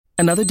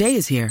Another day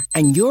is here,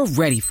 and you're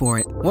ready for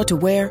it. What to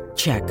wear?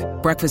 Check.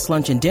 Breakfast,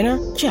 lunch, and dinner?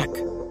 Check.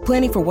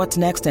 Planning for what's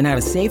next and how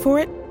to save for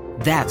it?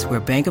 That's where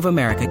Bank of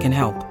America can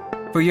help.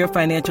 For your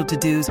financial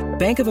to-dos,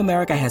 Bank of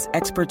America has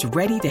experts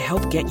ready to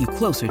help get you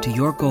closer to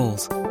your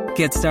goals.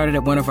 Get started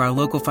at one of our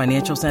local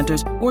financial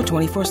centers or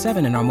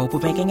 24/7 in our mobile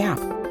banking app.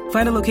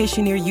 Find a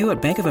location near you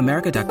at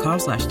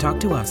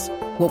bankofamerica.com/talktous.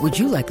 What would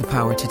you like the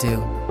power to do?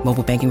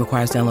 Mobile banking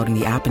requires downloading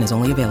the app and is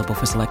only available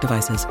for select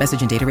devices.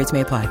 Message and data rates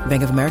may apply.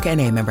 Bank of America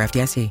N.A., member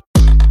FDIC.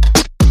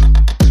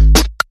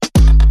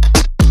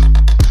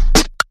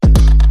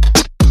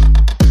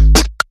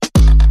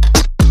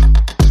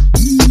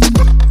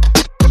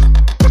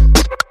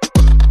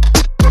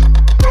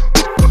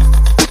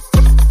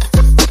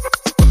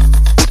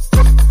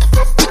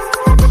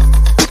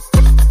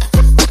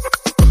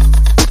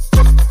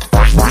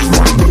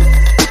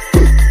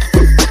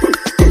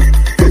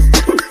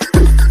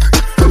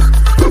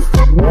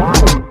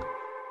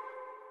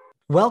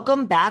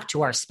 Welcome back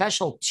to our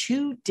special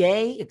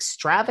 2-day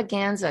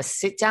extravaganza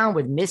sit down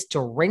with Miss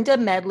Dorinda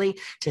Medley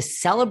to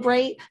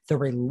celebrate the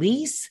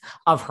release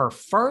of her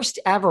first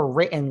ever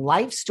written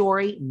life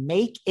story,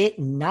 Make It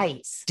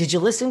Nice. Did you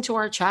listen to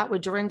our chat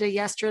with Dorinda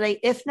yesterday?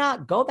 If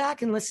not, go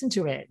back and listen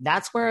to it.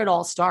 That's where it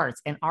all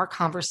starts. And our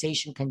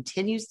conversation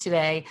continues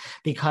today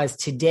because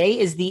today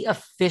is the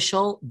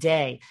official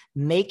day.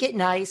 Make It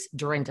Nice,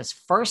 Dorinda's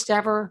first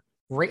ever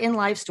written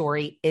life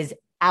story, is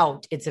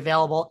out. It's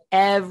available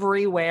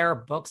everywhere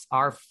books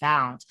are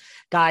found.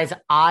 Guys,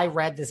 I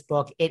read this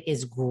book. It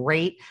is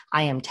great.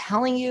 I am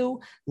telling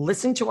you,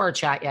 listen to our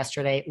chat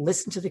yesterday.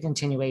 Listen to the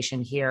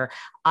continuation here.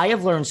 I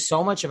have learned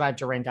so much about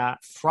Dorinda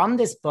from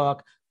this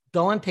book.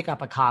 Go and pick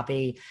up a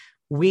copy.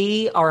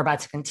 We are about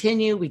to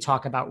continue. We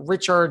talk about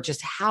Richard,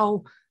 just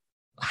how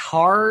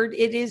hard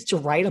it is to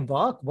write a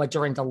book, what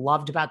Dorinda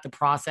loved about the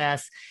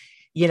process.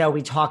 You know,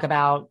 we talk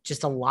about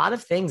just a lot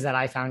of things that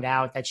I found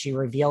out that she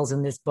reveals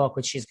in this book,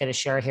 which she's going to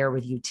share here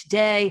with you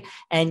today.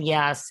 And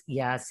yes,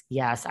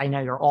 I know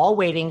you're all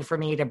waiting for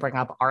me to bring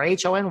up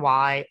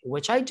RHONY,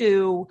 which I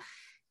do.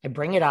 I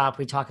bring it up.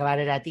 We talk about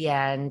it at the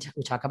end.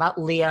 We talk about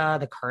Leah,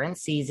 the current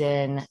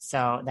season.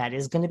 So that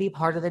is going to be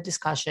part of the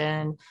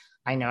discussion.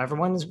 I know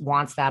everyone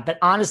wants that, but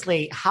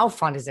honestly, how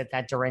fun is it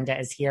that Dorinda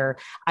is here?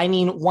 I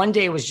mean, one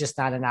day was just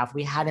not enough.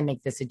 We had to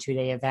make this a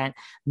 2-day event.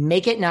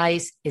 Make It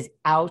Nice is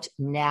out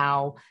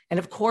now. And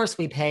of course,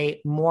 we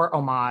pay more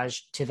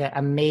homage to the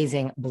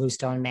amazing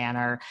Bluestone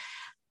Manor.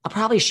 I'll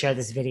probably share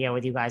this video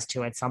with you guys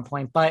too at some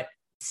point, but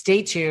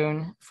stay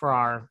tuned for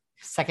our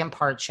second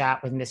part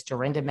chat with Miss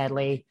Dorinda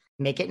Medley.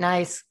 Make It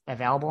Nice,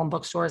 available in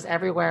bookstores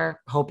everywhere.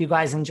 Hope you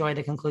guys enjoy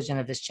the conclusion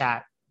of this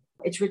chat.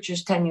 It's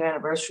Richard's 10-year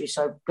anniversary,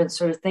 so I've been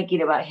sort of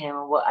thinking about him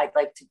and what I'd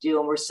like to do.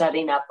 And we're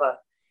setting up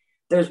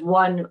there's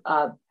one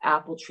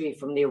apple tree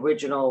from the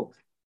original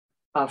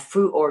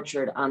fruit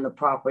orchard on the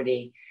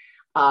property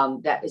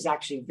that is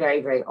actually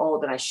very, very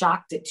old. And I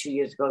shocked it 2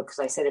 years ago because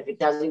I said, if it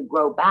doesn't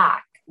grow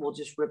back, we'll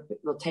just rip it,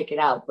 we'll take it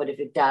out. But if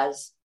it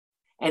does,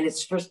 and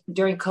it's first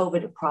during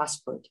COVID, it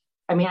prospered.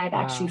 I mean, I had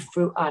actually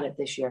fruit on it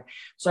this year.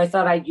 So I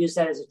thought I'd use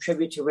that as a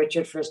tribute to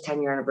Richard for his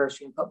 10-year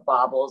anniversary and put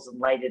baubles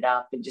and light it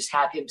up and just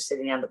have him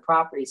sitting on the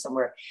property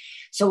somewhere.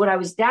 So when I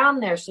was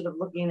down there sort of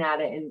looking at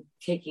it and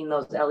taking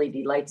those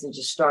LED lights and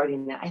just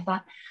starting that, I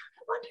thought,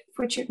 I wonder if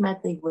Richard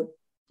Medley would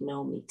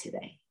know me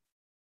today.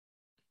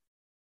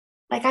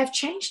 Like, I've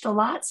changed a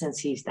lot since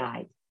he's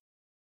died.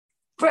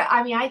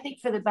 I think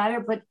for the better,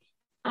 but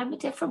I'm a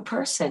different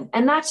person,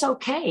 and that's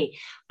okay.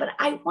 But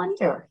I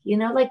wonder,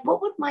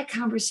 what would my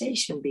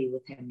conversation be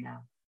with him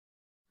now?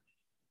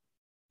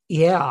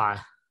 Yeah.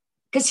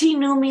 Because he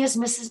knew me as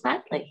Mrs.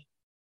 Medley.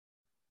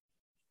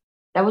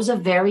 That was a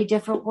very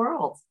different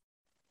world.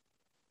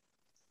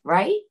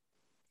 Right?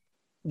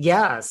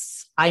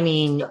 Yes. I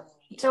mean,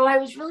 so I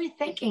was really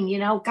thinking,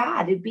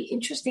 God, it'd be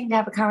interesting to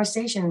have a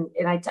conversation.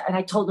 And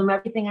I told him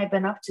everything I've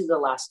been up to the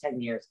last 10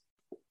 years.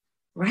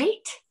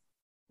 Right?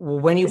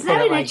 When you Isn't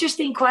that an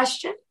interesting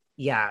question?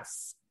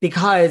 Yes,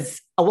 because,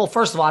 well,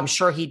 first of all, I'm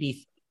sure he'd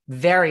be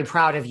very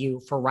proud of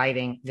you for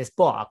writing this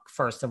book,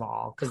 first of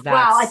all, because that's...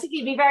 Well, I think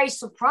he'd be very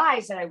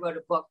surprised that I wrote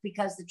a book,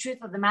 because the truth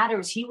of the matter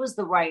is he was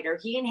the writer.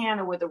 He and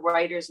Hannah were the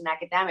writers and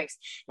academics,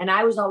 and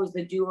I was always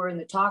the doer and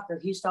the talker.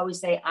 He used to always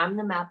say, I'm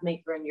the map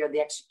maker and you're the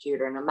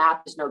executor, and a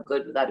map is no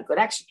good without a good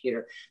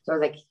executor. So I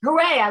was like,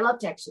 hooray, I love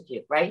to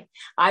execute, right?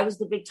 I was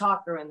the big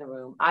talker in the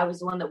room. I was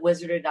the one that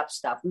wizarded up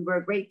stuff. We were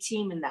a great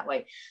team in that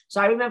way. So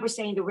I remember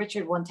saying to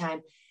Richard one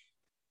time,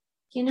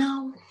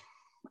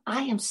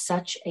 I am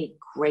such a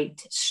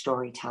great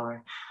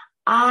storyteller.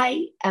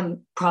 I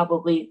am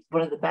probably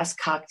one of the best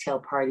cocktail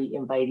party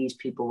invitees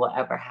people will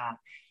ever have.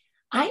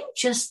 I'm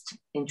just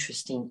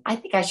interesting. I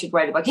think I should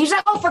write a book. He's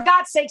like, oh, for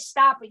God's sake,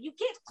 stop it. You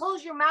can't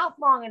close your mouth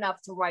long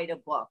enough to write a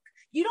book.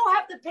 You don't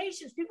have the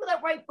patience. People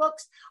that write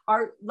books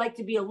are like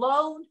to be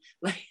alone,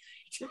 like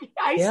to be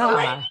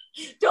isolated,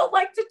 don't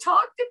like to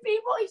talk to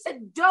people. He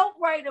said, don't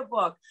write a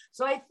book.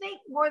 So I think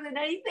more than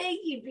anything,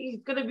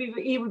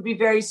 he would be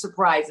very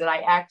surprised that I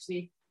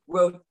actually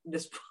wrote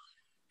this book.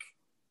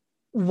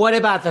 What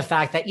about the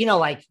fact that,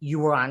 like you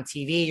were on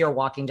TV, you're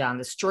walking down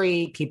the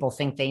street, people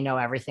think they know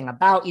everything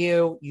about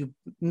you. You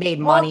made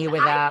money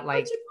with that.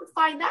 Like, Richard would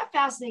find that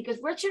fascinating because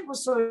Richard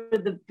was sort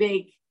of the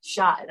big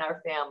shot in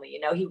our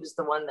family. He was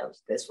the one that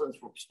was, this one's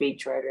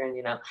speechwriter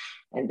and,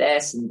 and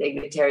this and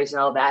dignitaries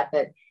and all that.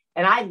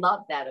 And I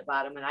loved that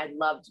about him. And I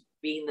loved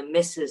being the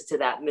Mrs. to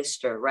that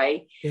Mr.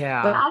 Right.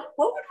 Yeah. But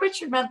what would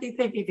Richard Medley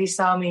think if he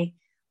saw me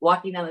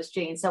walking down the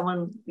street and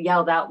someone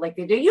yelled out like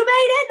they do, "You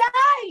made it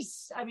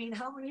nice"? I mean,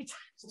 how many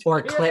times?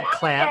 Or clip.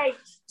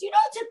 Do you know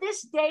to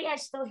this day, I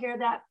still hear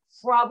that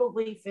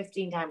probably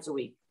 15 times a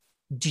week.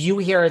 Do you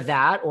hear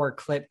that or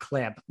clip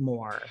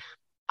more?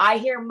 I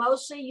hear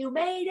mostly "You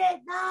made it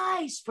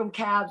nice" from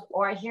cabs,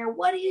 or I hear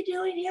 "What are you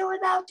doing here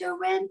without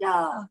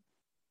Dorinda?"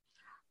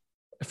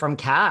 From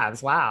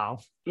cabs. Wow.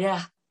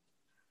 Yeah.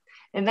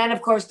 And then,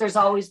 of course, there's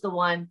always the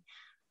one,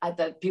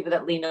 the people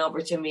that lean over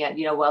to me,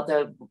 while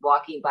they're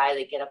walking by,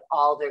 they get up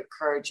all their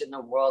courage in the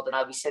world. And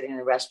I'll be sitting in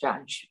the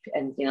restaurant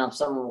and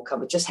someone will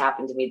come. It just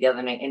happened to me the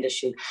other night in the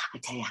shoot. I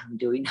tell you how I'm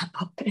doing that,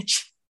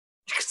 bitch.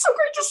 It's so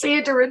great to see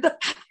you, Dorinda.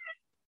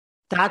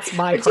 That's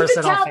my personal favorite.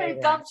 You can tell they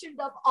gumptioned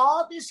up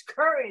all this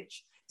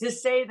courage to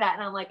say that.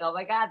 And I'm like, oh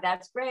my God,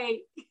 that's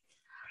great.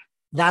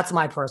 That's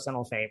my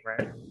personal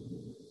favorite.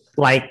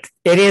 Like,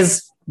 it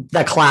is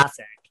the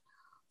classic.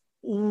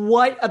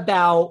 What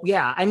about,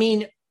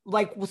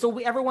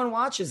 everyone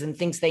watches and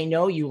thinks they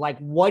know you. Like,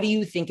 what do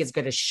you think is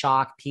going to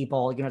shock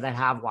people, that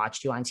have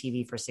watched you on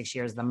TV for 6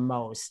 years the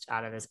most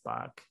out of this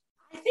book?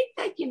 I think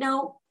that,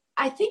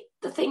 I think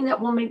the thing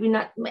that will maybe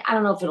not, I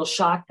don't know if it'll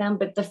shock them,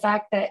 but the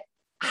fact that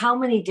how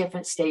many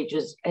different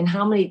stages and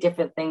how many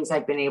different things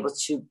I've been able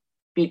to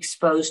be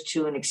exposed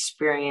to and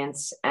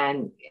experience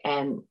and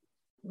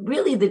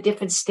really the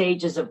different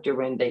stages of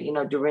Dorinda,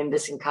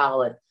 Dorinda's in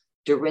college,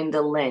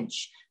 Dorinda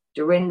Lynch,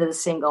 Dorinda the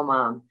single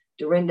mom,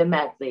 Dorinda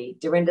Medley,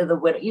 Dorinda the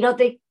widow.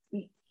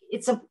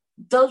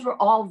 Those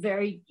were all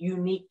very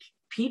unique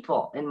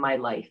people in my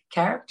life,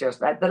 characters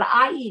that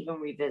I even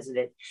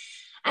revisited.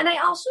 And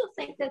I also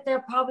think that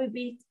there'll probably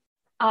be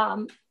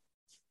I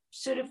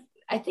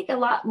think a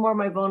lot more of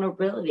my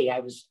vulnerability I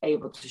was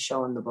able to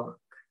show in the book.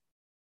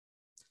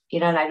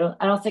 And I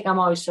don't think I'm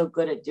always so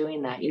good at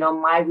doing that.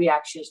 My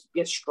reaction is to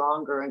get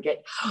stronger and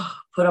get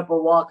put up a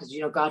wall because,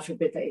 God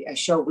forbid I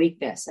show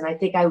weakness. And I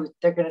think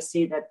they're going to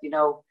see that,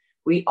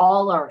 we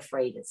all are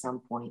afraid at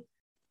some point.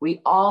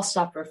 We all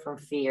suffer from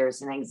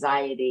fears and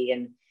anxiety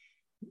and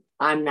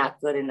I'm not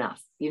good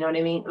enough. You know what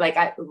I mean?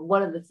 Like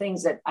one of the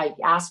things that I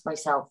asked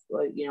myself,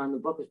 in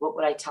the book is what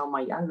would I tell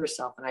my younger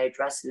self? And I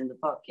address it in the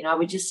book. I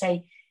would just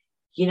say,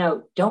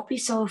 don't be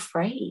so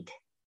afraid.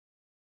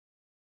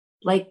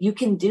 Like, you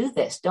can do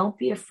this. Don't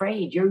be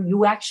afraid.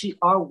 You actually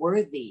are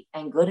worthy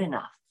and good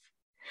enough.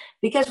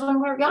 Because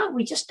when we're young,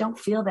 we just don't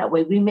feel that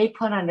way. We may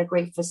put on a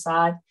great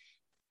facade,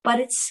 but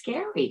it's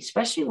scary,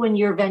 especially when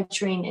you're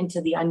venturing into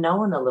the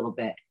unknown a little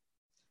bit.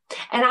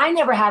 And I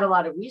never had a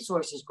lot of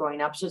resources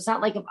growing up. So it's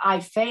not like if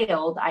I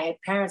failed, I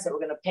had parents that were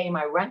going to pay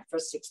my rent for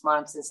 6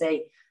 months and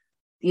say,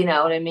 you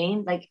know what I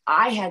mean? Like,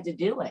 I had to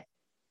do it.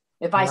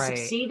 If I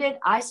succeeded,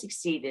 I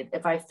succeeded.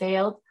 If I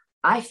failed,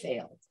 I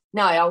failed.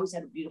 Now, I always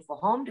had a beautiful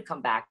home to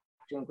come back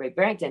to in Great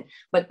Barrington,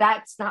 but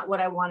that's not what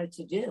I wanted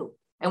to do.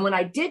 And when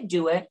I did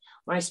do it,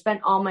 when I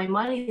spent all my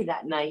money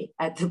that night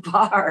at the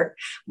bar,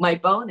 my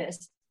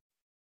bonus,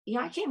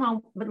 I came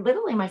home, but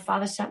literally my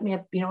father sent me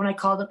when I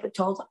called up and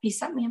told him, he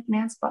sent me a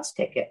man's bus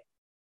ticket.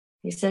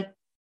 He said,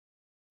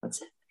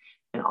 that's it.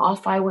 And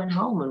off I went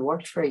home and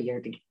worked for a year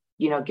to,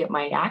 get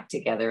my act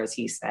together, as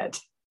he said.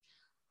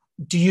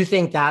 Do you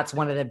think that's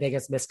one of the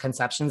biggest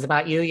misconceptions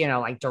about you?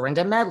 Like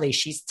Dorinda Medley,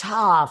 she's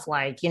tough.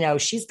 Like,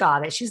 she's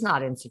got it. She's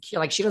not insecure.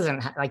 Like, she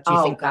doesn't like, do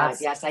you think God,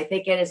 that's... Yes, I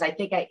think it is. I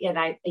think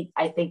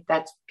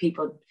that's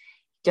people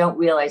don't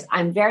realize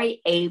I'm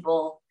very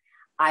able.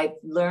 I've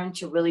learned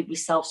to really be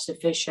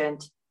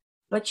self-sufficient,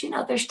 but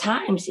there's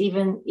times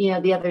even,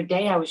 the other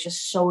day I was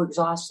just so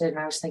exhausted and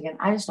I was thinking,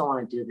 I just don't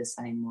want to do this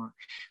anymore.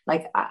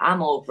 Like,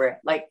 I'm over it.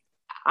 Like,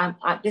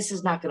 this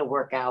is not going to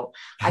work out.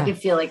 I can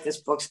feel like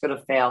this book's going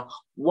to fail.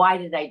 Why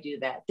did I do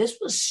that? This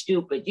was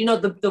stupid.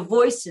 The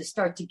voices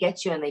start to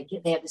get you and they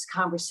have this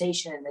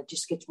conversation and it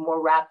just gets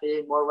more rapid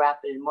and more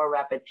rapid and more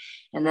rapid.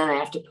 And then I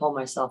have to pull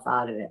myself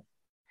out of it.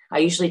 I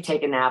usually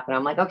take a nap and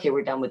I'm like, okay,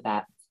 we're done with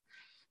that.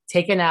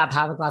 Take a nap,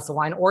 have a glass of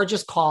wine, or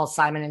just call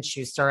Simon and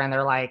Schuster and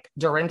they're like,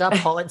 Dorinda,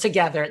 pull it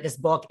together. This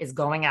book is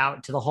going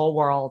out to the whole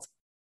world.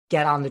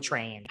 Get on the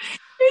train.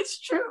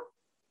 It's true.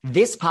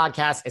 This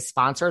podcast is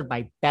sponsored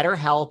by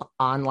BetterHelp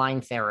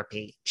Online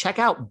Therapy. Check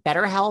out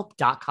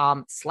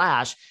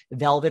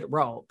betterhelp.com/velvet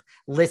rope.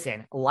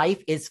 Listen,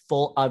 life is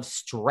full of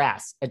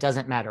stress. It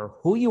doesn't matter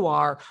who you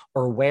are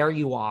or where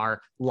you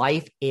are.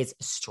 Life is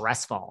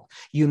stressful.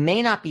 You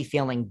may not be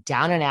feeling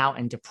down and out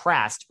and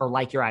depressed or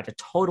like you're at a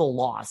total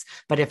loss,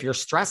 but if your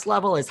stress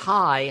level is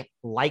high,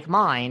 like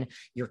mine,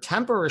 your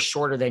temper is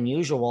shorter than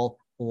usual,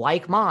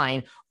 like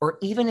mine, or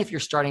even if you're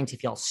starting to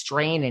feel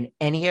strain in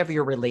any of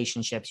your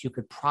relationships, you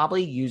could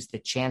probably use the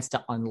chance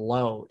to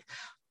unload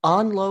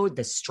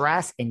the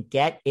stress and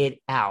get it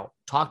out.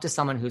 Talk to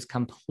someone who's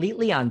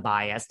completely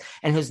unbiased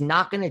and who's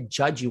not going to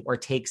judge you or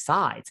take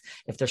sides.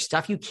 If there's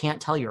stuff you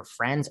can't tell your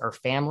friends or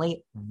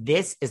family,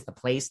 this is the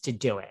place to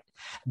do it.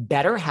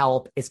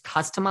 BetterHelp is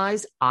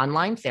customized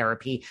online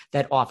therapy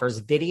that offers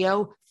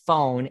video,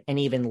 phone, and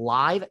even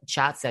live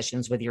chat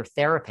sessions with your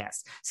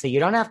therapist. So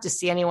you don't have to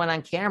see anyone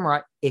on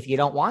camera if you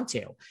don't want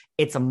to.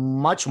 It's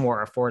much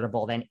more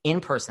affordable than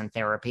in-person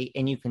therapy,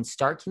 and you can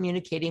start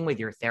communicating with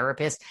your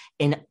therapist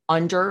in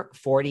under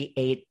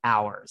 48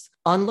 hours.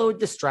 Unload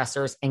the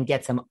stressors and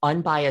get some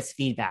unbiased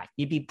feedback.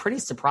 You'd be pretty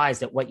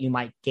surprised at what you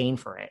might gain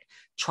for it.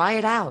 Try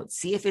it out.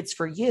 See if it's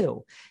for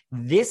you.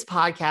 This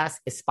podcast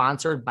is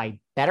sponsored by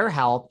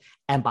BetterHelp,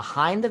 and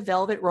Behind the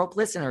Velvet Rope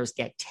listeners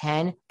get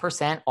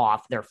 10%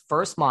 off their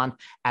first month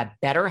at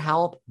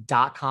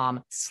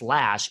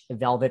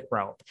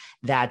betterhelp.com/velvetrope.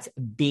 That's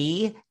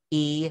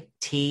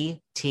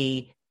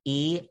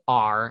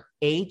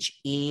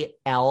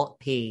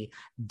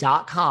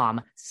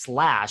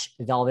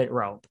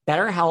BETTERHELP.com/velvetrope.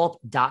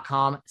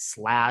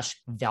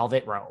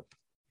 BetterHelp.com/velvetrope.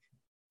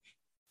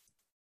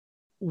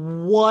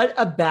 What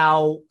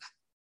about,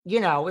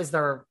 is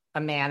there a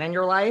man in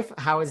your life?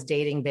 How has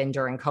dating been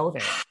during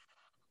COVID?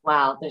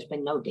 Wow, there's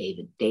been no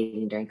dating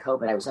during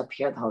COVID. I was up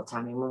here the whole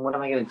time. I mean, what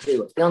am I going to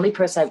do? The only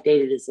person I've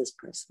dated is this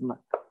person.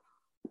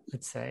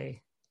 Let's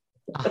say,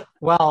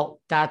 well,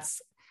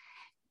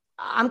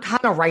 I'm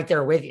kind of right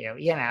there with you,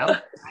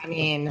 I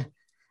mean,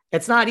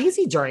 it's not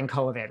easy during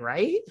COVID,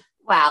 right?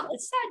 Wow,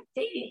 it's not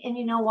dating. And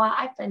you know what?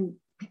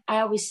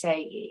 I always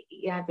say,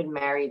 I've been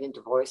married and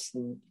divorced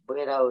and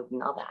widowed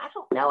and all that. I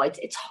don't know.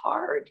 It's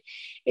hard.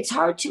 It's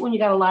hard too when you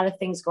got a lot of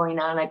things going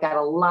on. I got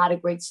a lot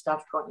of great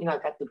stuff going. I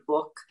got the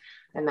book,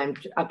 and I'm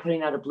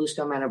putting out a Blue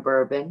Stone Manor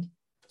bourbon.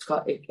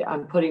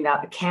 I'm putting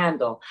out a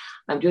candle.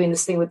 I'm doing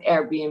this thing with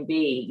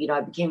Airbnb.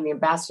 I became the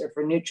ambassador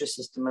for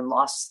Nutrisystem and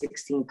lost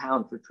 16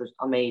 pounds, which was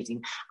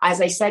amazing.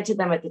 As I said to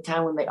them at the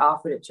time when they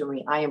offered it to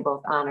me, I am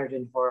both honored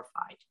and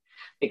horrified,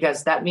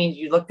 because that means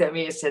you looked at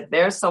me and said,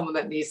 there's someone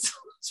that needs.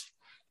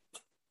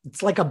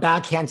 It's like a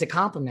backhanded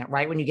compliment,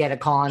 right? When you get a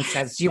call and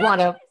says, do you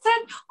want to?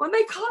 When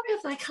they call me, I'm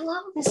like, hello,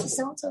 this is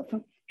so-and-so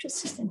from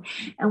Nutrisystem.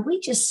 And we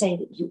just say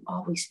that you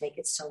always make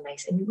it so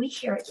nice. And we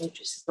here at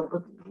Nutrisystem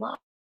would love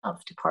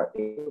to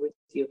partner with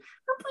you.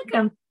 I'm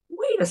like,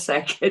 wait a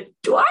second.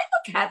 Do I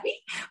look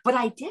heavy? But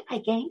I did. I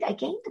gained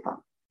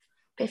about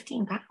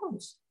 15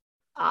 pounds.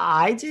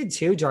 I did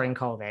too during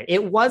COVID.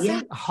 It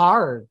wasn't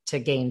hard to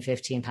gain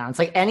 15 pounds.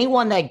 Like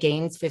anyone that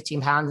gains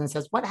 15 pounds and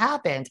says, what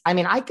happened? I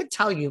mean, I could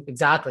tell you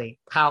exactly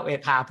how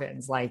it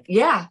happens.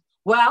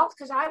 Well,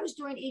 because I was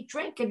doing eat,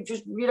 drink, and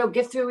just,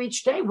 get through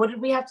each day. What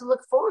did we have to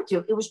look forward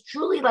to? It was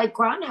truly like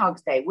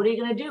Groundhog's Day. What are you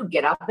going to do?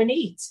 Get up and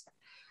eat.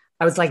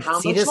 I was like,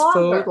 see this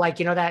food,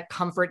 that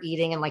comfort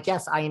eating. And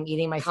yes, I am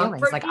eating my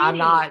feelings. I'm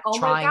not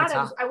trying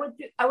to.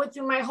 I went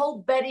through my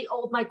whole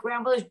my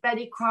grandmother's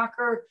Betty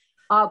Crocker,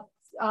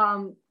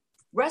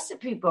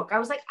 recipe book. I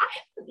was like, I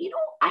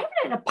haven't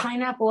had a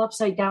pineapple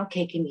upside down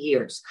cake in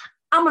years.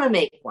 I'm going to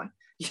make one.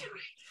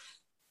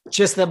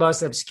 Just the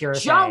most obscure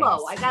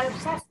Jell-O. things. I got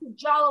obsessed with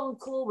Jell-O and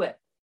Cool Whip.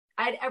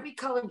 I had every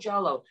color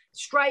Jell-O,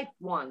 striped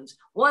ones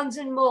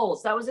in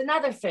molds. That was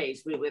another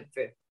phase we went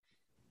through.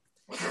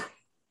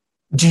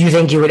 Do you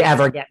think you would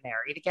ever get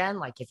married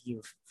again? If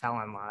you fell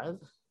in love?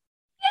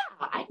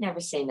 Yeah, I'd never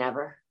say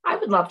never. I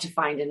would love to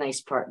find a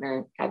nice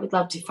partner. I would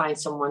love to find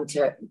someone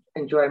to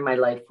enjoy my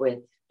life with,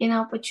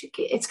 but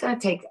it's going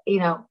to take,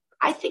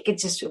 I think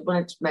it's just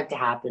when it's meant to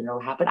happen, it'll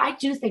happen. I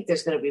do think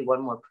there's going to be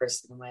one more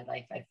person in my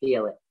life. I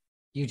feel it.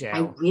 You do?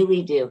 I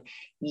really do.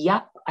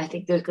 Yep. I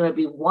think there's going to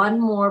be one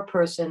more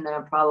person that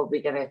I'm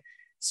probably going to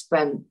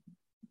spend,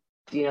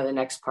 the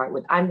next part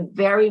with. I'm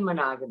very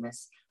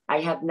monogamous.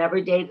 I have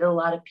never dated a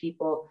lot of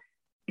people.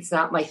 It's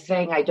not my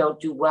thing. I don't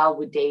do well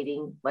with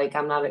dating. I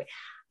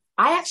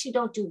actually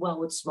don't do well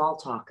with small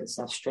talk and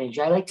stuff,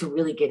 stranger. I like to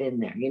really get in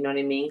there. You know what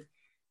I mean?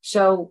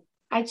 So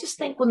I just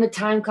think when the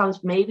time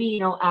comes,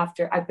 maybe,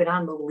 after I've been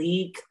on the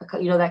League,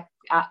 that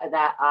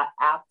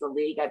app, the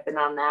League, I've been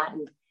on that.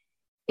 And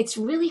it's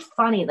really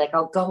funny.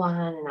 I'll go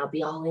on and I'll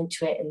be all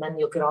into it. And then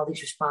you'll get all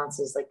these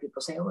responses.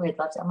 People say, oh, I'd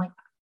love to. I'm like,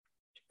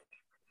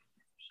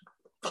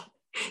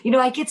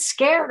 I get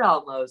scared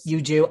almost.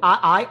 You do.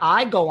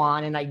 I go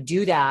on and I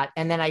do that.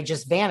 And then I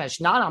just vanish,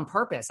 not on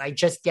purpose. I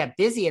just get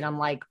busy and I'm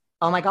like,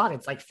 oh my God,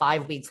 it's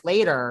 5 weeks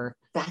later.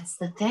 That's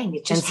the thing.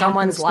 It just, and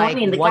someone's like,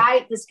 and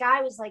this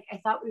guy was like, I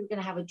thought we were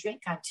going to have a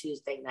drink on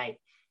Tuesday night.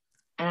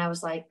 And I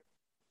was like,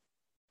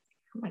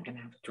 I'm not going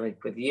to have a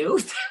drink with you.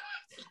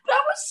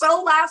 That was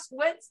so last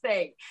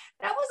Wednesday.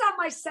 That was on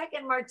my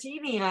second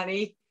martini,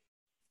 honey.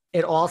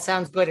 It all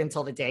sounds good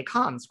until the day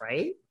comes,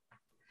 right?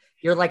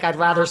 You're like, I'd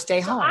rather stay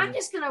home. I'm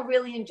just going to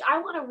really enjoy. I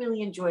want to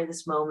really enjoy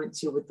this moment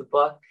too with the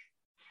book.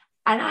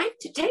 And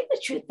to tell you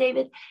the truth,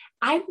 David,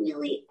 I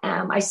really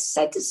am. I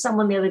said to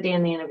someone the other day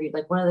in the interview,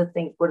 one of the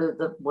things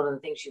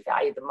you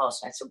value the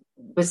most? I said,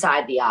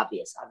 beside the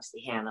obvious,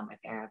 obviously, Hannah, my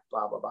parents,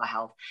 blah, blah, blah,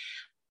 health.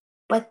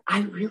 But I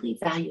really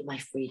value my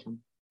freedom.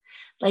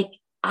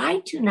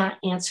 I do not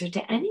answer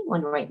to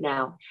anyone right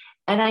now.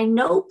 And I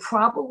know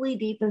probably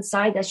deep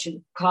inside that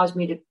should cause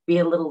me to be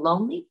a little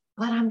lonely,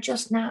 but I'm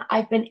just not.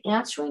 I've been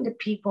answering to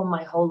people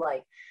my whole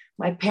life,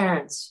 my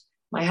parents,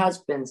 my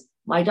husbands,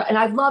 and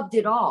I've loved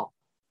it all.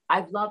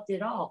 I've loved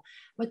it all.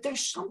 But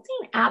there's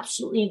something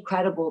absolutely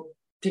incredible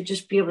to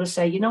just be able to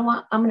say, you know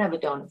what, I'm going to have a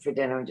donut for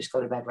dinner and just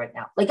go to bed right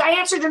now. Like, I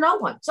answered to no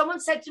one. Someone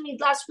said to me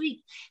last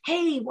week,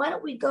 hey, why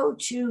don't we go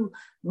to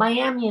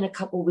Miami in a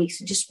couple of weeks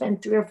and just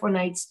spend 3 or 4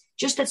 nights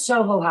just at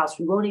Soho House.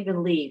 We won't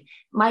even leave.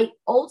 My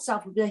old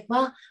self would be like,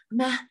 well,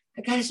 nah,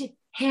 I got to see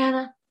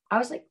Hannah. I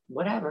was like,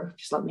 whatever,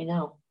 just let me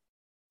know.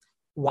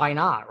 Why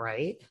not,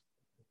 right?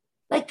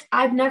 Like,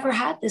 I've never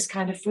had this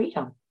kind of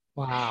freedom.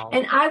 Wow.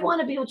 And I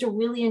want to be able to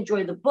really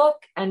enjoy the book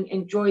and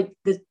enjoy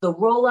the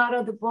rollout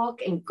of the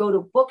book and go to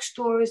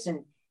bookstores.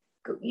 And,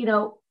 you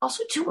know,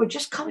 also too, we're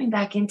just coming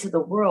back into the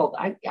world.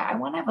 I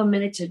want to have a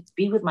minute to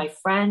be with my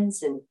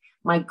friends and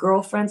my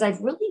girlfriends. I've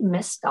really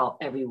missed out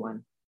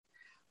everyone.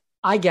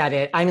 I get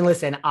it. I mean,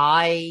 listen,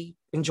 I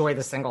enjoy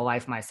the single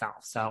life myself,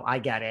 so I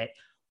get it.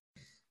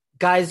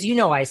 Guys, you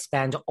know I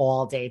spend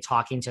all day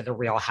talking to the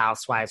Real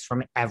Housewives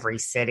from every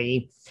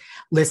city.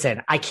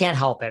 Listen, I can't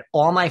help it.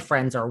 All my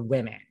friends are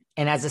women.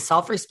 And as a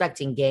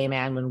self-respecting gay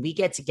man, when we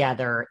get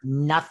together,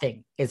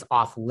 nothing is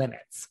off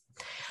limits.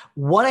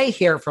 What I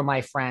hear from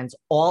my friends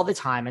all the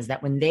time is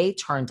that when they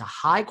turn to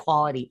high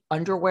quality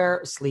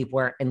underwear,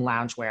 sleepwear, and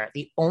loungewear,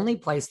 the only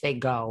place they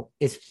go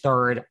is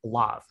Third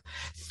Love.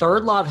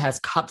 Third Love has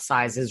cup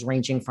sizes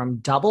ranging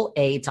from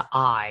AA to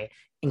I,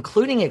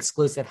 including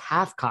exclusive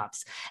half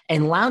cups,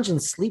 and lounge and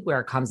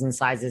sleepwear comes in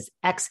sizes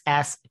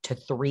XS to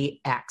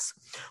 3X.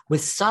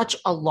 With such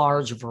a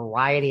large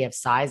variety of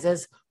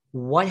sizes,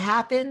 what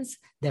happens?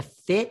 The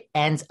fit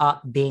ends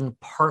up being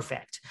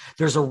perfect.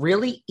 There's a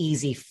really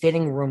easy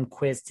fitting room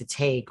quiz to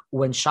take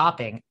when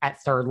shopping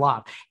at Third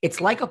Love.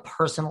 It's like a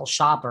personal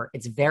shopper.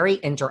 It's very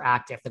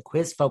interactive. The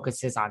quiz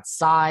focuses on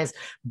size,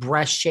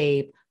 breast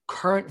shape,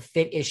 current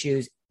fit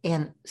issues,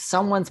 and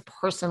someone's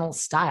personal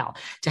style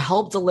to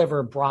help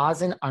deliver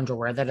bras and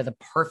underwear that are the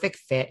perfect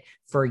fit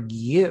for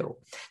you.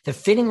 The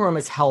fitting room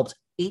has helped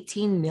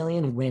 18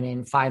 million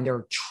women find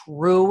their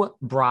true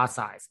bra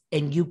size,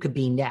 and you could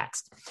be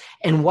next.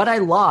 And what I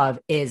love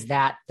is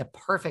that the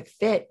perfect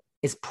fit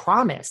is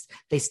promised.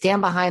 They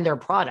stand behind their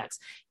products.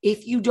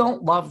 If you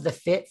don't love the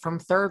fit from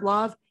Third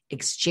Love,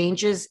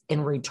 exchanges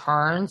and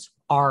returns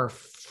are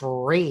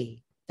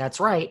free. That's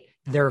right.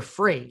 They're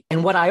free.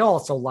 And what I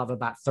also love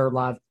about Third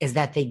Love is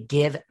that they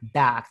give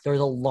back. They're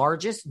the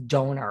largest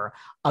donor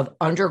of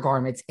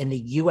undergarments in the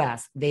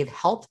US. They've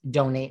helped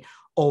donate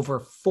over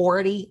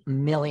 40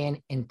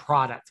 million in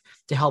product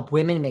to help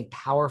women make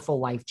powerful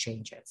life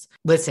changes.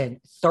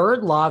 Listen,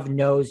 Third Love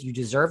knows you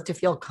deserve to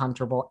feel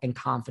comfortable and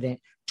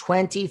confident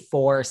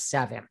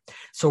 24/7.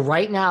 So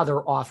right now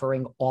they're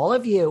offering all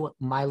of you,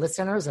 my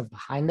listeners of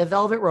Behind the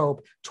Velvet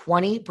Rope,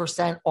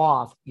 20%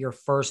 off your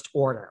first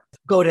order.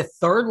 Go to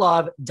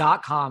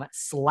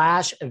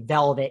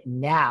thirdlove.com/velvet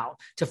now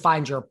to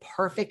find your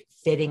perfect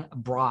fitting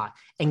bra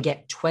and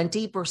get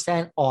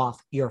 20%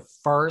 off your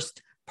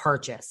first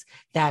purchase.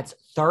 That's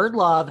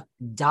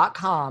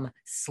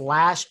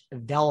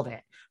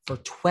thirdlove.com/velvet for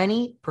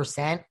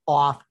 20%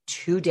 off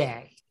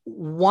today.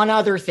 One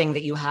other thing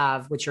that you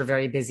have, which you're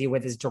very busy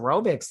with, is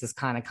Dorobics is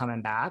kind of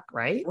coming back,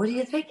 right? What do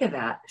you think of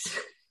that?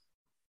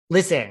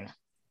 Listen,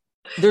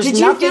 there's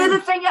Did nothing... you do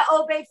the thing at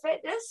Obey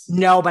Fitness?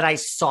 No, but I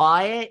saw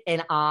it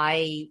and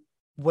I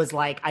was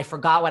like, I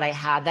forgot what I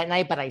had that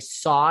night, but I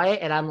saw it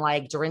and I'm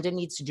like, Dorinda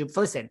needs to do,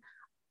 listen,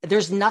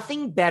 there's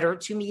nothing better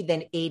to me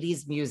than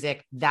 80s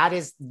music.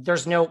 That's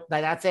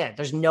it.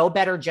 There's no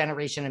better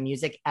generation of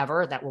music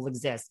ever that will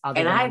exist.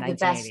 And I have the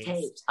best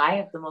tapes. I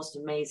have the most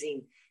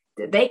amazing.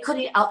 They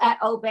couldn't,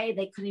 at Obey,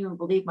 they couldn't even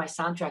believe my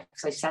soundtrack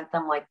because I sent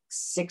them like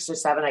 6 or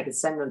 7. I could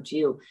send them to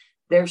you.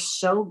 They're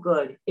so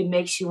good. It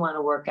makes you want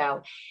to work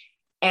out.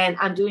 And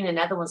I'm doing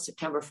another one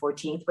September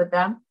 14th with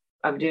them.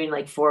 I'm doing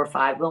like 4 or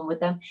 5 of them with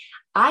them.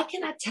 I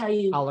cannot tell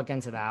you. I'll look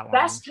into that one.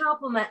 Best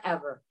compliment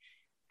ever.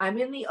 I'm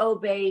in the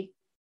Obey.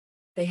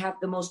 They have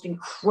the most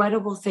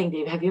incredible thing,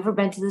 Dave. Have you ever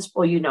been to this?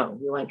 Well, you know,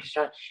 you like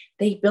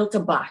they built a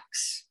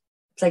box.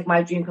 It's like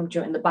my dream come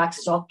true. And the box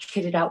is all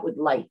kitted out with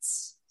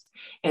lights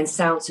and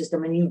sound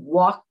system. And you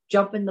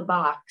jump in the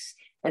box,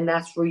 and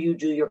that's where you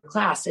do your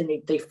class.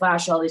 And they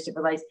flash all these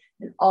different lights.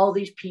 And all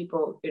these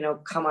people, you know,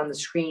 come on the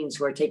screens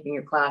who are taking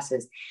your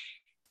classes.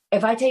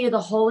 If I tell you the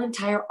whole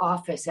entire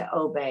office at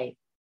Obey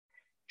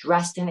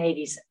dressed in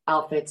 80s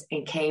outfits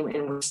and came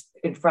and was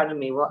in front of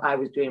me while I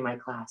was doing my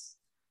class.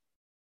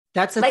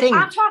 That's the thing.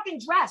 I'm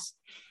talking dress,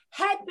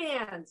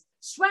 headbands,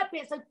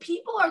 sweatbands. Like,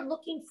 people are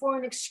looking for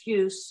an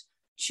excuse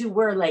to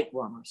wear leg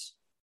warmers.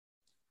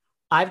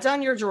 I've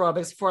done your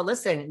Dorobics before.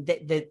 Listen,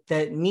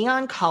 the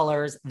neon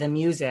colors, the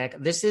music,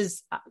 this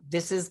is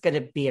going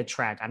to be a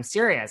trend. I'm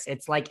serious.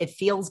 It's like, it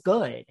feels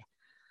good.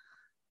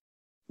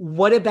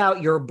 What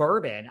about your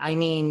bourbon? I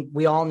mean,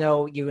 we all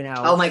know, you know.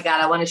 Oh my God.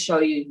 I want to show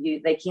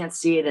you. They can't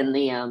see it in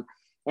the,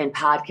 in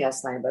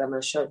podcast line, but I'm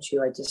going to show it to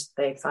you.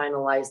 They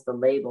finalized the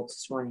label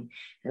this morning,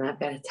 and I've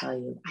got to tell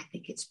you, I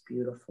think it's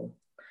beautiful.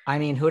 I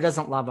mean, who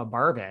doesn't love a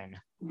bourbon?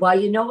 Well,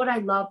 you know what I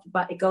love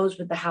about it goes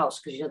with the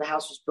house because the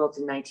house was built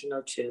in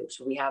 1902,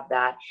 so we have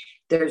that.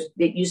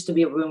 It used to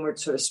be a rumored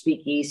sort of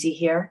speakeasy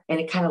here, and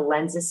it kind of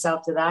lends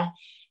itself to that.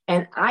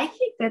 And I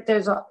think that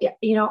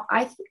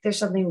I think there's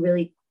something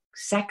really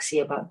sexy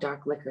about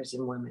dark liquors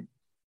in women.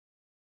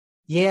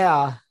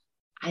 Yeah,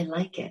 I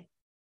like it.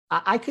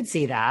 I could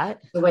see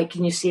that. So wait,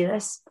 can you see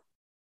this?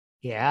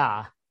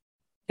 Yeah,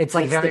 it's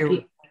like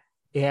very.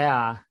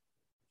 Yeah,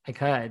 I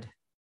could.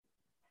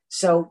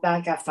 So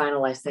that got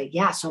finalized.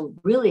 Yeah, so I'm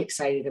really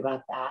excited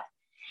about that.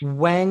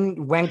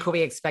 When could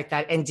we expect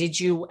that? And did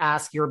you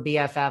ask your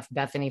BFF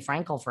Bethany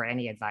Frankel for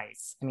any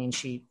advice? I mean,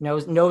 she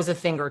knows a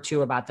thing or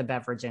two about the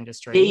beverage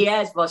industry.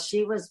 Yes, well,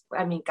 she was.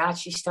 I mean, God,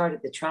 she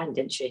started the trend,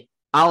 didn't she?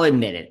 I'll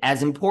admit it.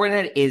 As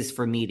important it is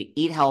for me to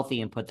eat healthy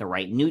and put the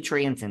right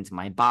nutrients into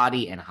my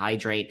body and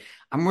hydrate,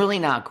 I'm really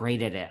not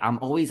great at it. I'm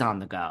always on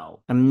the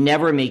go. I'm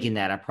never making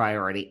that a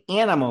priority,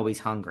 and I'm always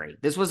hungry.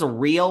 This was a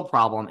real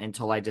problem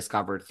until I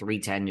discovered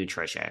 310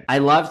 Nutrition. I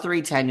love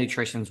 310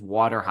 Nutrition's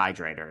water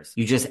hydrators.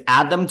 You just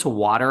add them to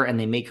water and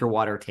they make your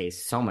water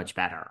taste so much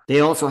better. They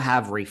also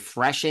have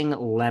refreshing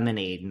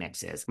lemonade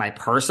mixes. My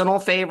personal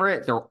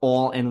favorite, they're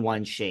all in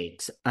one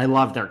shakes. I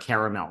love their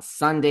caramel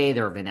sundae,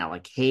 their vanilla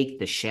cake,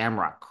 the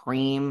shamrock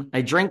cream.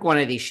 I drink one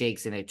of these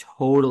shakes and it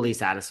totally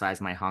satisfies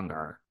my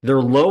hunger. They're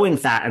low in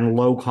fat and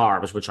low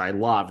carbs, which I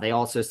love. They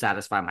also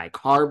satisfy my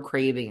carb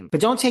craving.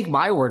 But don't take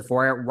my word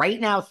for it. Right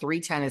now,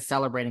 310 is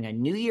celebrating a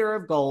new year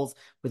of goals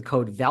with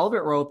code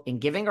Velvet Rope and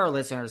giving our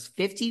listeners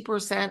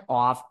 50%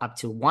 off up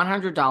to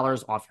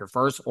 $100 off your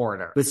first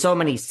order. With so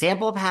many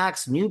sample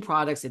packs, new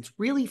products, it's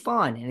really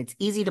fun and it's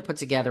easy to put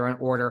together an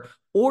order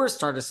or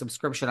start a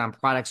subscription on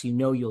products you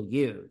know you'll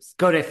use.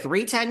 Go to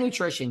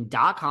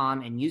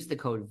 310nutrition.com and use the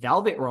code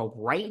Velvet Rope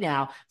right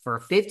now for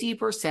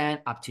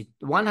 50% up to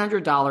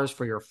 $100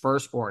 for your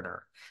first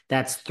order.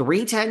 That's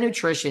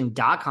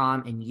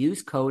 310nutrition.com and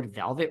use code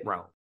Velvet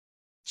Rope.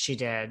 She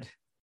did.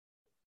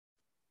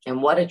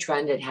 And what a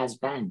trend it has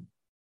been.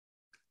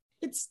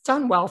 It's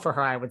done well for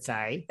her, I would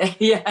say.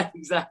 Yeah,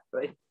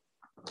 exactly.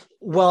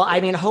 Well, I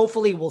mean,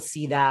 hopefully we'll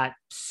see that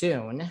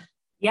soon.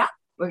 Yeah,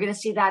 we're going to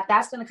see that.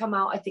 That's going to come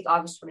out, I think,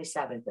 August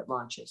 27th. It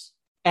launches.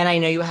 And I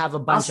know you have a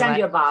bunch I'll send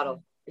you a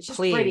bottle. It's just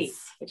pretty.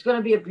 It's going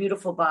to be a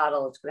beautiful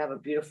bottle. It's going to have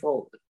a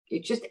beautiful,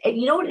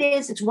 you know what it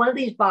is? It's one of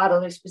these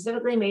bottles. They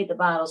specifically made the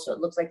bottle so it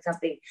looks like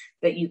something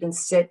that you can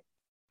sit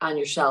on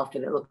your shelf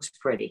and it looks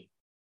pretty.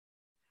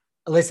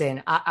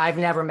 Listen, I've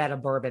never met a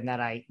bourbon that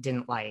I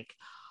didn't like.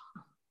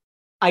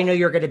 I know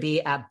you're going to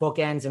be at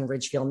Bookends in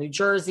Ridgefield, New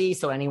Jersey.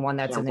 So anyone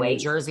that's in the New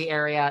Jersey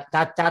area,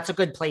 that's a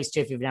good place too.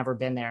 If you've never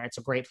been there, it's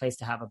a great place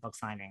to have a book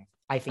signing.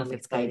 I think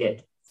it's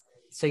excited.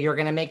 So you're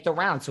going to make the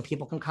round so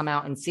people can come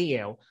out and see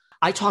you.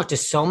 I talk to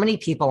so many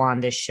people on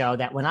this show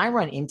that when I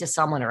run into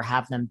someone or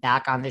have them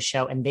back on the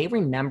show and they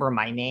remember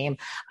my name,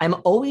 I'm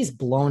always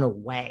blown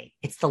away.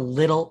 It's the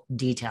little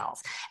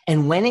details.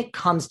 And when it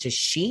comes to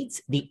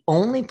sheets, the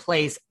only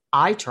place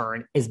I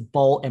turn is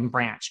Boll and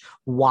Branch.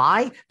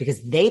 Why?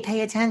 Because they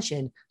pay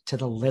attention to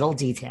the little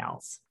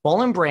details.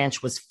 Boll and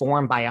Branch was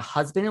formed by a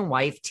husband and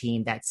wife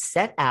team that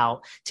set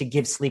out to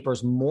give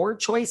sleepers more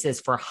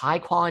choices for high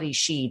quality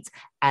sheets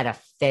at a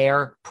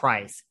fair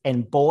price.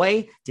 And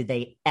boy, did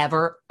they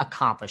ever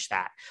accomplish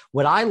that.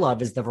 What I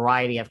love is the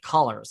variety of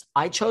colors.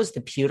 I chose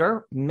the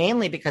pewter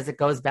mainly because it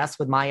goes best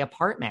with my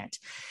apartment.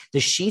 The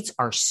sheets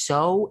are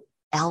so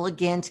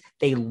elegant.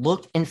 They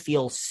look and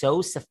feel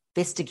so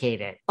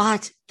sophisticated,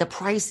 but the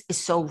price is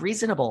so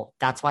reasonable.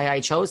 That's why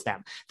I chose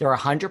them. They're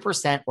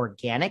 100%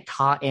 organic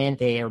cotton.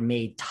 They are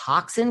made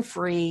toxin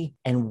free.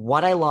 And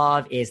what I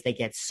love is they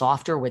get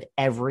softer with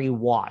every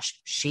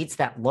wash. Sheets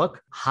that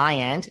look high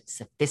end,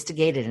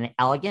 sophisticated and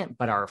elegant,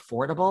 but are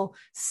affordable.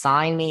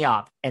 Sign me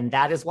up. And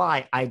that is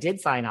why I did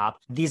sign up.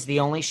 These are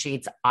the only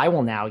sheets I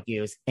will now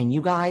use. And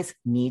you guys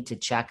need to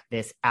check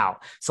this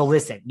out. So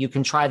listen, you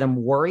can try them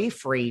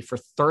worry-free for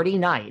 30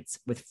 nights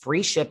with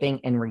free shipping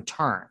and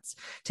returns.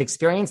 To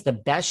experience the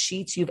best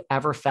sheets you've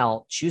ever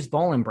felt, choose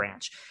Boll and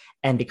Branch.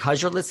 And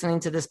because you're listening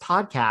to this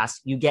podcast,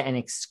 you get an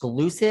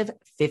exclusive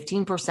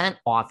 15%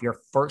 off your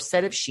first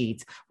set of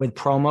sheets with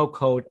promo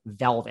code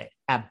VELVET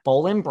at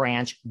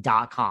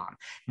bollandbranch.com.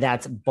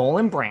 That's Boll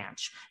and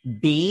Branch,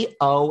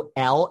 BOLL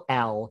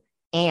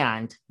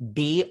and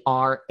BRANCH.com,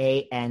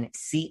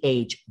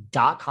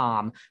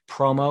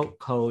 promo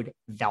code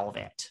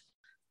VELVET.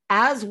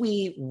 As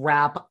we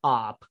wrap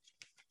up,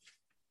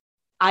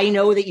 I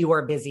know that you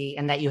are busy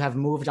and that you have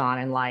moved on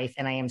in life,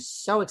 and I am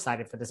so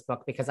excited for this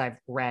book because I've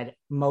read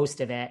most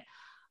of it,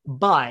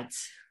 but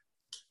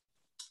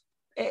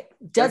it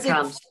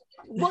doesn't.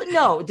 Well,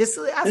 no, this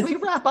as we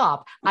wrap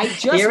up, I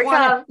just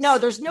want to, no,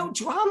 there's no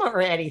drama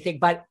or anything,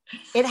 but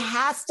it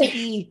has to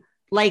be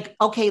like,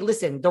 okay,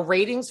 listen, the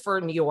ratings for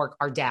New York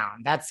are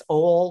down. That's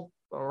all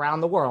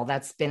around the world.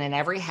 That's been in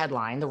every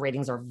headline. The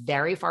ratings are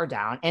very far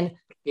down. And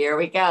here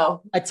we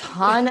go. A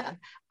ton.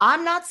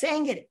 I'm not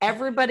saying it.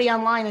 Everybody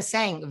online is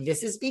saying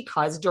this is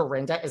because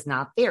Dorinda is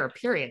not there,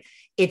 period.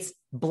 It's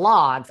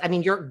blogs. I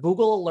mean, your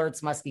Google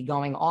alerts must be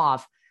going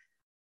off.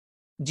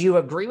 Do you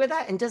agree with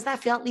that? And does that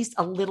feel at least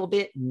a little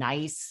bit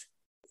nice?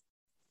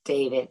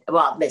 David,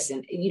 well,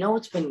 listen, you know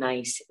what's been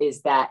nice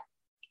is that,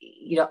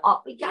 you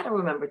know, we got to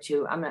remember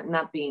too, I'm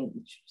not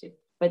being,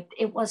 but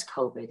it was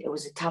COVID. It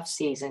was a tough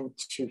season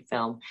to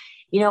film.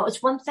 You know,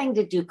 it's one thing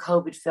to do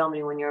COVID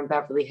filming when you're in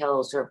Beverly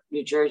Hills or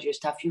New Jersey or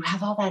stuff. You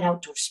have all that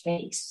outdoor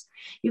space.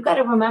 You got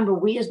to remember,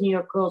 we as New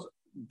York girls,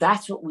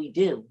 that's what we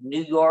do.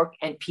 New York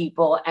and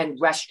people and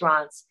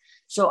restaurants.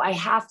 So I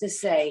have to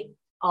say,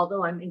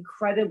 although I'm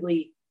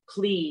incredibly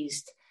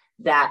pleased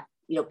that,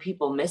 you know,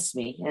 people miss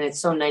me, and it's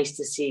so nice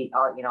to see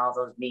all, you know, all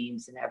those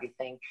memes and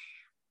everything.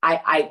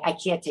 I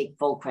can't take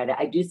full credit.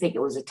 I do think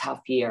it was a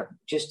tough year.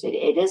 Just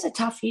it is a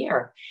tough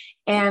year,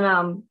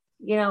 and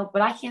you know,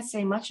 but I can't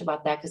say much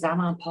about that because I'm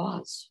on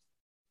pause.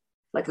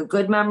 Like a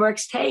good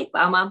Memorex tape,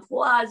 I'm on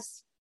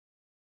pause.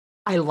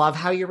 I love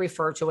how you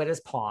refer to it as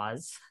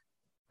pause.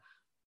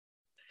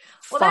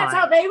 Well, that's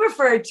how they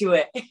refer to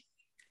it.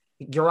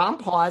 You're on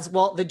pause.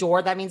 Well,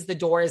 that means the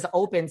door is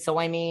open. So,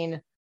 I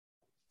mean,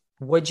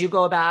 would you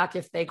go back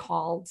if they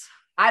called?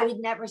 I would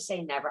never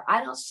say never.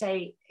 I don't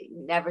say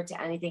never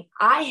to anything.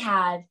 I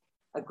had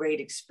a great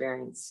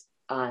experience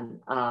on,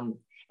 and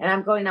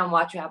I'm going on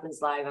Watch What Happens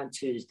Live on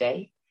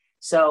Tuesday.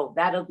 So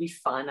that'll be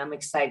fun. I'm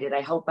excited.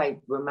 I hope I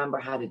remember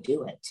how to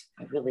do it.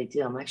 I really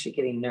do. I'm actually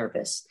getting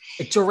nervous.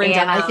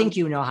 Dorinda, I think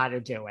you know how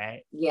to do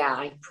it. Yeah,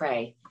 I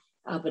pray.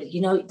 But,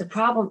 you know, the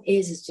problem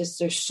is just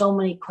there's so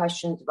many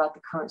questions about the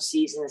current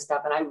season and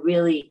stuff. And I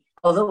really,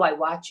 although I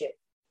watch it,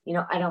 you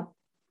know, I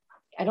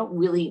don't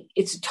really,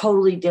 it's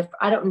totally different.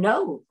 I don't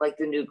know, like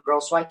the new girl,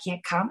 so I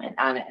can't comment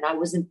on it. And I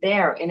wasn't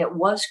there, and it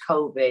was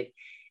COVID.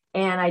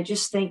 And I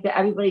just think that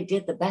everybody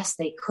did the best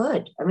they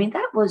could. I mean,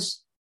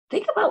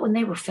 think about when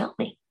they were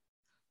filming.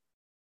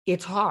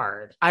 It's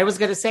hard. I was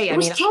going to say, it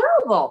was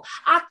terrible.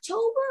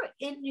 October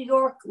in New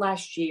York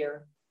last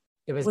year,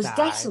 it was bad.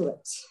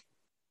 Desolate.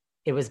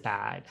 It was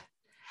bad.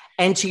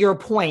 And to your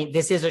point,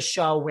 this is a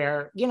show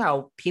where, you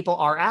know, people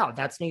are out.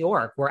 That's New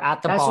York. We're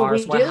at the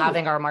bars. We're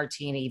having our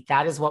martini.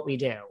 That is what we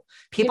do.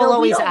 People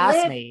always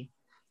ask me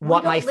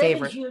what my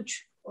favorite.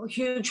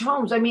 Huge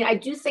homes. I mean, I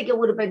do think it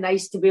would have been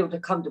nice to be able to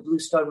come to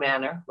Bluestone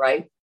Manor,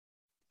 right?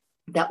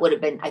 That would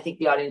have been, I think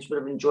the audience would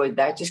have enjoyed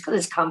that just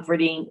because it's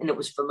comforting and it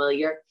was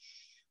familiar.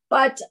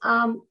 But,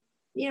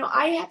 you know,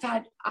 I don't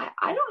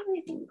have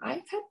anything.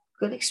 I've had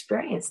good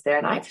experience there,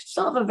 and I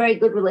still have a very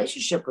good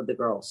relationship with the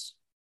girls.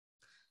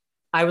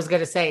 I was going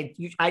to say,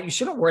 you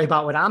shouldn't worry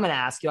about what I'm going to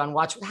ask you on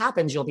Watch What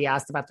Happens. You'll be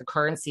asked about the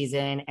current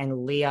season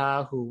and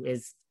Leah, who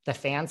is, the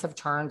fans have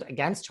turned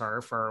against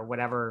her for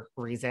whatever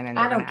reason. And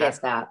I don't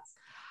get that.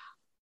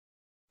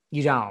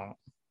 You don't?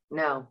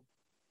 No.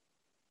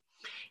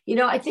 You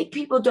know, I think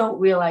people don't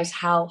realize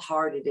how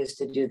hard it is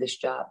to do this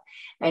job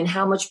and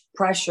how much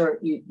pressure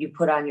you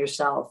put on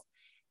yourself.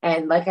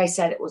 And like I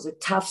said, it was a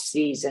tough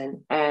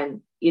season.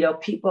 And, you know,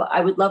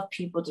 I would love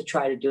people to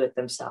try to do it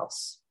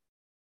themselves.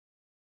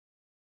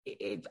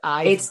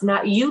 It's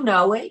not, you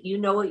know it.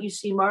 You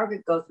see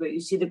Margaret go through it. You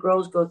see the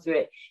girls go through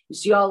it. You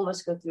see all of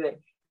us go through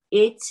it.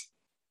 It's,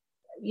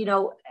 you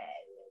know,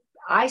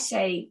 I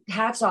say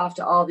hats off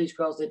to all these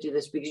girls that do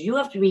this, because you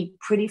have to be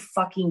pretty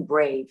fucking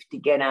brave to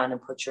get on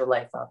and put your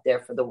life out there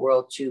for the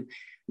world to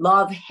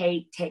love,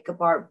 hate, take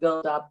apart,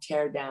 build up,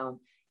 tear down.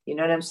 You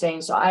know what I'm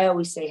saying? So I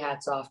always say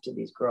hats off to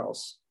these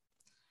girls.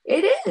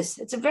 It is.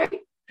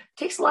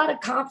 Takes a lot of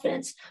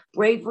confidence,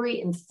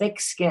 bravery, and thick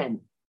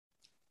skin.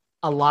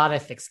 A lot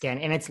of thick skin.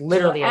 And it's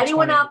literally so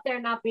anyone out there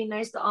not being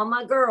nice to all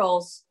my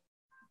girls,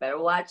 better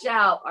watch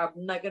out. I'm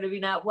not going to be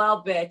not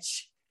well,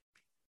 bitch.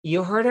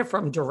 You heard it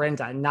from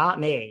Dorinda, not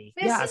me.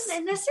 This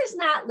is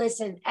not,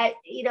 listen,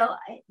 you know,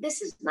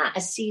 this is not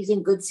a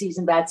season, good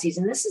season, bad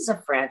season. This is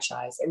a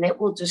franchise, and it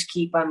will just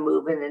keep on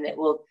moving, and it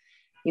will,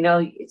 you know,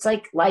 it's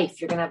like life.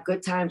 You're going to have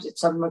good times.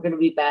 Some are going to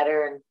be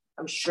better, and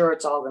I'm sure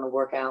it's all going to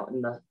work out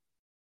in the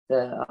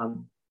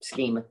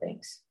scheme of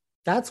things.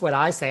 That's what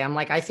I say. I'm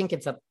like, I think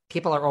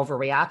people are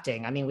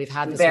overreacting. I mean, we've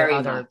had this very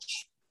with other.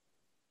 Much.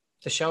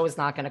 The show is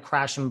not going to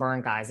crash and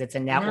burn, guys. It's a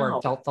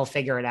network. No. They'll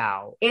figure it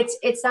out.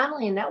 It's not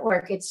only a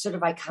network, it's sort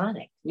of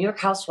iconic. New York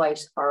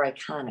Housewives are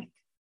iconic.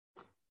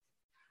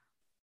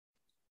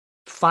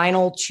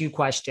 Final 2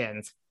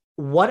 questions.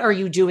 What are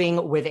you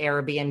doing with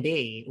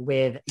Airbnb?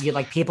 With you,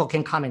 like, people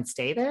can come and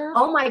stay there?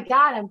 Oh my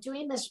God, I'm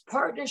doing this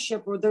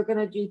partnership where they're going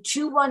to do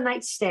 2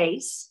 one-night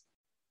stays.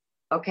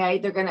 Okay,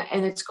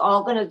 and it's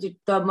all going to,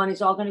 the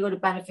money's all going to go to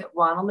benefit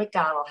Ronald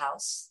McDonald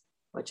House,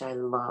 which I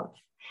love.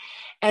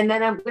 And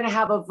then I'm going to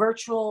have a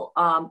virtual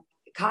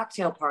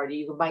cocktail party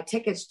you can buy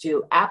tickets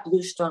to at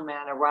Bluestone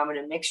Manor, where I'm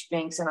going to mix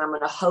drinks, and I'm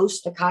going to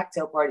host a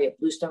cocktail party at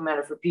Bluestone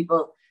Manor for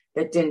people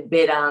that didn't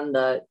bid on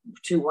the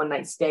 2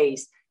 one-night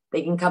stays.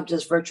 They can come to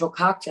this virtual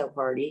cocktail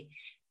party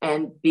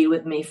and be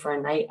with me for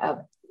a night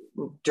of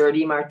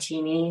dirty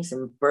martinis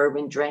and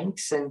bourbon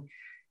drinks. And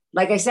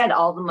like I said,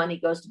 all the money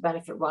goes to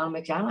benefit Ronald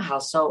McDonald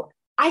House. So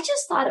I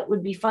just thought it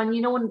would be fun.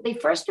 You know, when they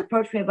first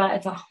approached me about it, I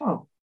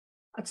thought,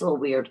 that's a little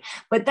weird.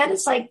 But then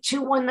it's like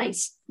 2 one-night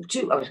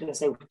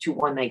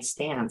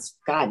stands.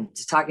 God,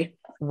 just talking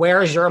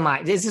Where's your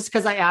mind? Is this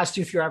because I asked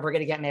you if you're ever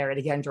going to get married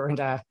again,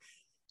 Dorinda?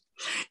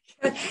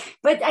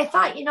 But I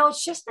thought,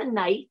 it's just a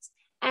night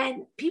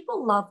and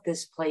people love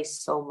this place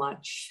so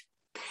much.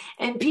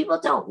 And people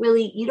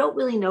you don't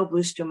really know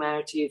Brewster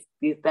Manor till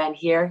you've been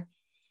here.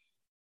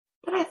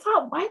 But I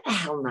thought, why the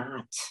hell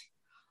not?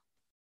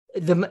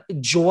 The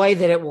joy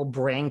that it will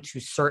bring to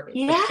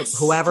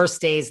whoever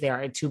stays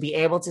there, to be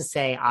able to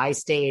say, I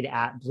stayed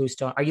at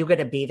Bluestone. Are you going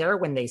to be there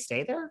when they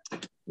stay there?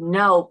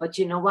 No, but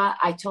you know what?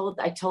 I told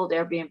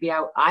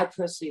Airbnb, I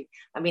personally,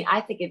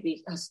 I think it'd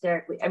be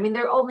hysterically.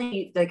 They're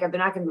only they're not going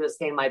to be able to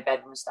stay in my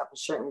bedroom and stuff.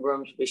 Certain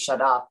rooms will be shut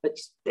off, but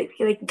they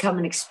can come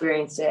and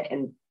experience it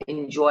and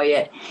enjoy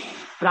it.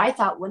 But I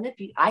thought,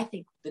 I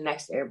think the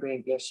next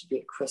Airbnb should be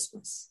at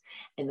Christmas,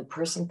 and the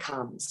person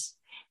comes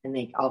and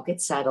they all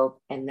get settled,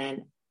 and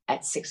then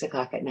at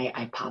 6:00 at night,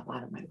 I pop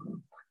out of my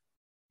room.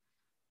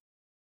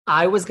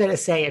 I was going to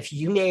say, if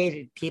you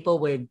made people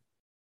would,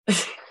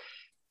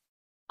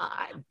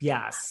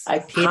 yes, I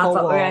pop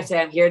up. We're going to say,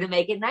 I'm here to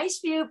make it nice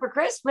for you for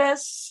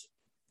Christmas.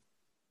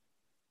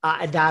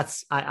 I would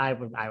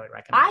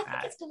recommend. I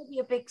think it's going to be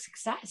a big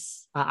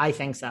success. I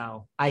think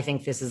so. I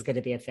think this is going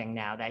to be a thing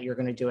now that you're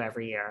going to do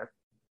every year.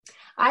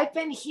 I've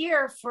been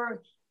here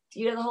for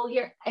the whole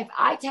year. If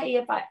I tell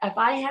you, if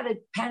I had a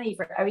penny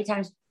for every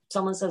time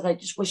someone says, I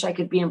just wish I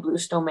could be in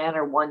Bluestone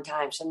Manor one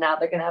time. So now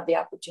they're going to have the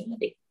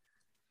opportunity.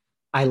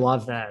 I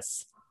love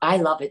this. I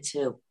love it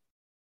too.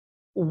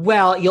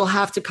 Well, you'll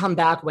have to come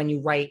back when you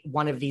write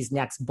one of these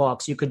next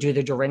books. You could do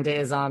the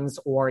Dorinda-isms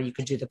or you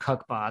could do the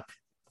cookbook.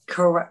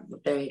 Correct.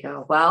 There you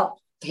go. Well,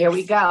 here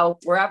we go.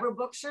 Wherever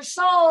books are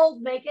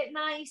sold, make it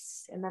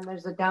nice. And then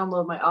there's the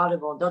download my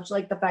Audible. Don't you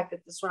like the fact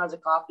that this one has a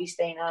coffee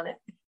stain on it?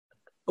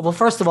 Well,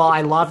 first of all,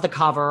 I love the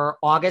cover.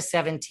 August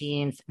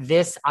 17th.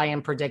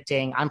 I'm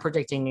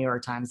predicting New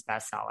York Times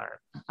bestseller.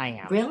 I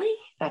am. Really?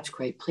 That's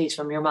great. Please,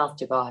 from your mouth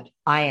to God.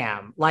 I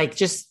am.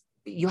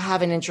 You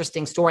have an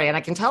interesting story. And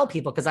I can tell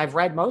people because I've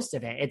read most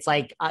of it. It's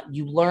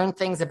you learn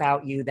things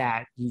about you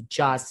that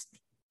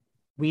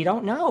we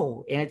don't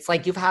know. And it's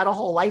like you've had a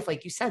whole life,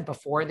 like you said,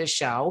 before this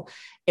show.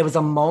 It was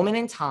a moment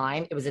in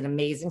time. It was an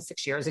amazing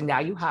 6 years. And now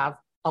you have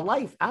a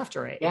life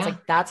after it. Yeah. It's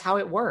that's how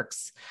it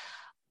works.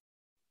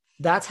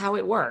 That's how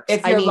it works.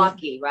 If you're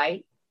lucky,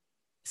 right?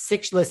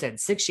 6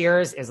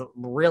 years is a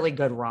really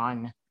good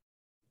run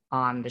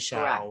on the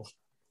show. Correct.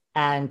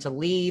 And to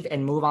leave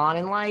and move on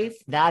in life,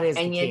 that is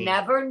and the you key.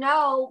 Never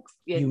know.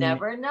 You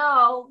never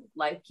know.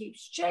 Life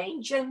keeps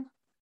changing.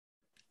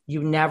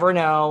 You never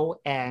know.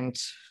 And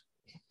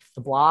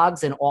the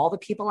blogs and all the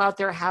people out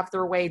there have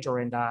their way,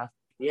 Dorinda.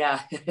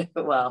 Yeah.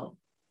 Well.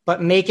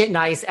 But make it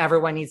nice.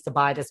 Everyone needs to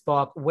buy this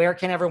book. Where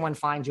can everyone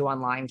find you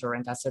online,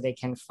 Dorinda, so they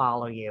can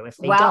follow you? If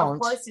they don't.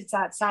 Of course, it's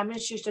at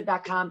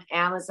simonschuster.com,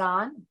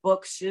 Amazon,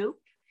 BookSoup.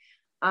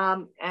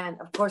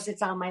 And of course,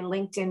 it's on my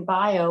LinkedIn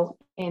bio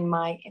in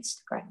my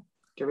Instagram,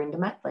 Dorinda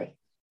Medley.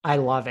 I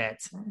love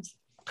it.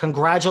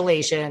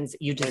 Congratulations.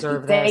 You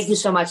deserve this. Thank you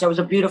so much. That was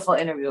a beautiful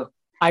interview.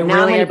 I'm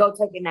going to go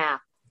take a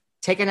nap.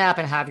 Take a nap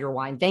and have your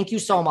wine. Thank you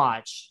so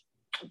much.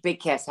 Big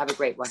kiss. Have a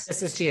great one.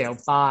 This is to you.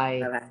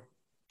 Bye. Bye-bye.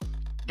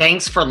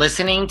 Thanks for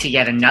listening to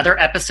yet another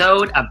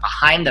episode of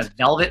Behind the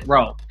Velvet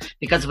Rope.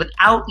 Because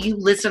without you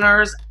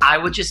listeners, I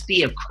would just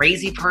be a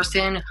crazy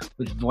person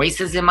with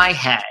voices in my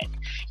head.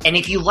 And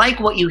if you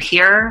like what you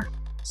hear,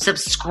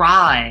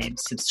 subscribe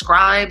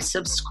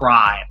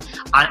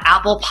on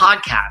Apple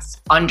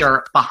Podcasts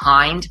under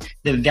Behind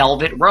the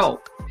Velvet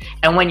Rope.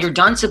 And when you're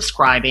done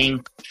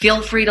subscribing,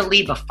 feel free to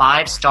leave a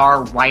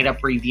 5-star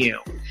write-up review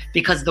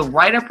because the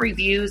write-up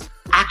reviews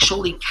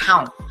actually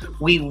count.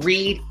 We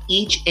read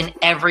each and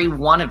every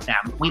one of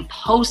them. We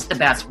post the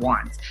best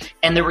ones,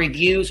 and the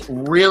reviews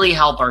really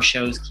help our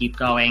shows keep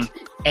going.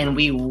 And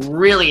we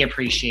really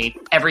appreciate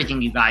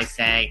everything you guys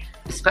say,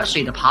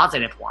 especially the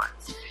positive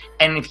ones.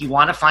 And if you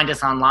want to find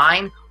us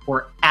online,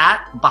 we're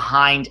at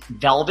Behind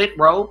Velvet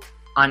Rope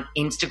on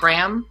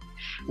Instagram.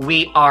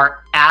 We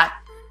are at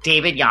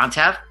David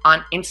Yontef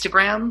on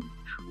Instagram.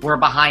 We're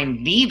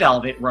Behind the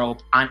Velvet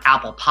Rope on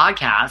Apple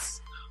Podcasts.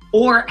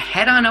 Or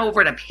head on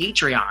over to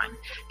Patreon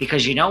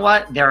because you know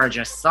what? There are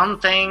just some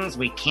things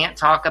we can't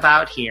talk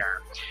about here.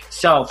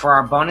 So for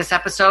our bonus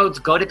episodes,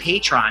 go to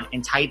Patreon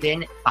and type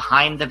in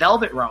Behind the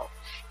Velvet Rope.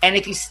 And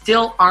if you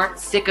still aren't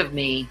sick of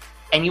me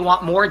and you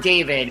want more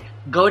David,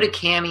 go to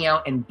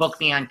Cameo and book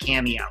me on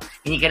Cameo.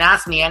 And you can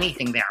ask me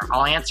anything there.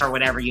 I'll answer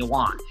whatever you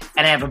want.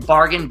 And I have a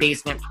bargain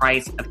basement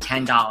price of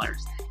 $10.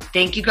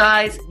 Thank you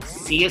guys.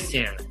 See you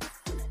soon.